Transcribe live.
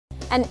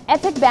An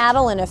epic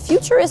battle in a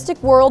futuristic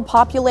world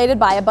populated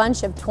by a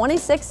bunch of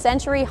 26th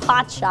century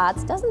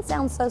hotshots doesn't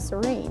sound so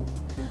serene.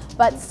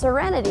 But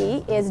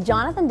Serenity is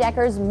Jonathan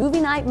Decker's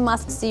movie night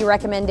must-see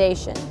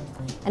recommendation.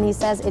 And he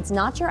says it's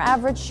not your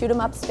average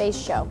shoot-'em-up space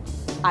show.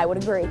 I would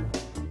agree.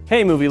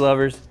 Hey movie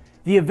lovers,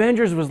 The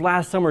Avengers was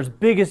last summer's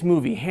biggest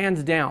movie,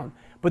 hands down.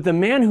 But the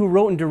man who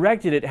wrote and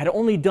directed it had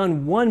only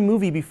done one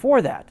movie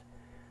before that.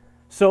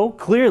 So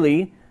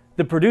clearly,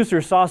 the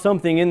producer saw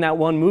something in that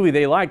one movie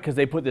they liked because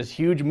they put this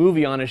huge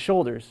movie on his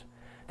shoulders.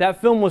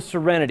 That film was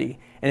Serenity,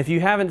 and if you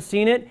haven't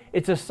seen it,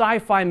 it's a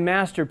sci-fi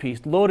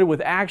masterpiece loaded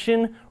with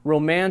action,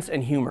 romance,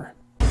 and humor.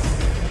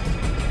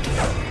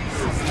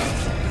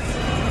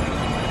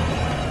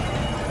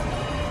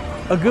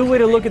 A good way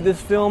to look at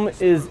this film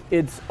is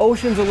it's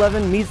Ocean's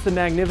 11 meets the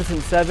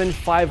Magnificent Seven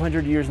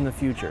 500 years in the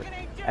future,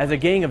 as a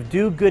gang of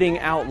do-gooding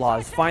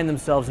outlaws find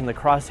themselves in the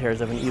crosshairs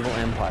of an evil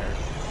empire.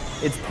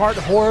 It's part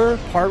horror,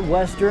 part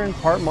western,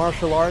 part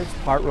martial arts,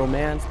 part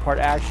romance, part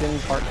action,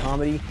 part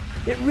comedy.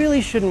 It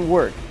really shouldn't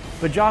work,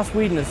 but Joss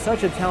Whedon is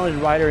such a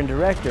talented writer and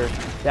director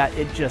that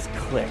it just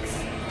clicks.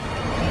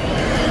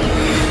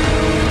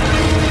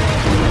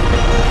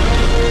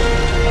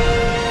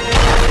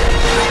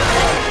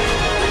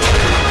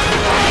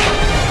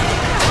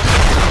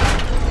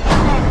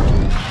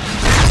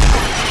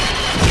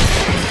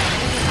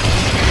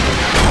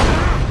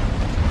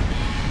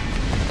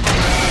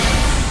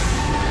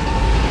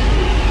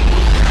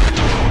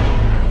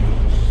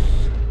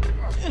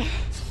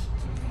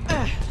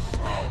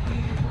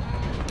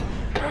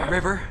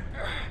 River?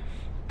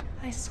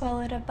 I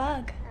swallowed a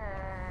bug.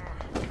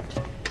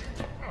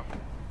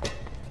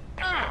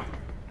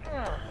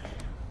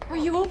 Are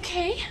you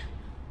okay?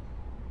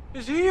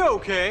 Is he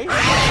okay?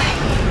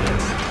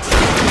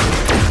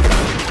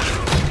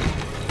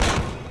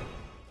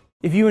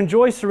 If you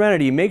enjoy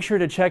Serenity, make sure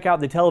to check out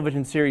the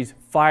television series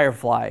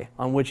Firefly,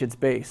 on which it's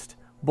based.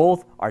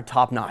 Both are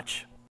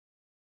top-notch.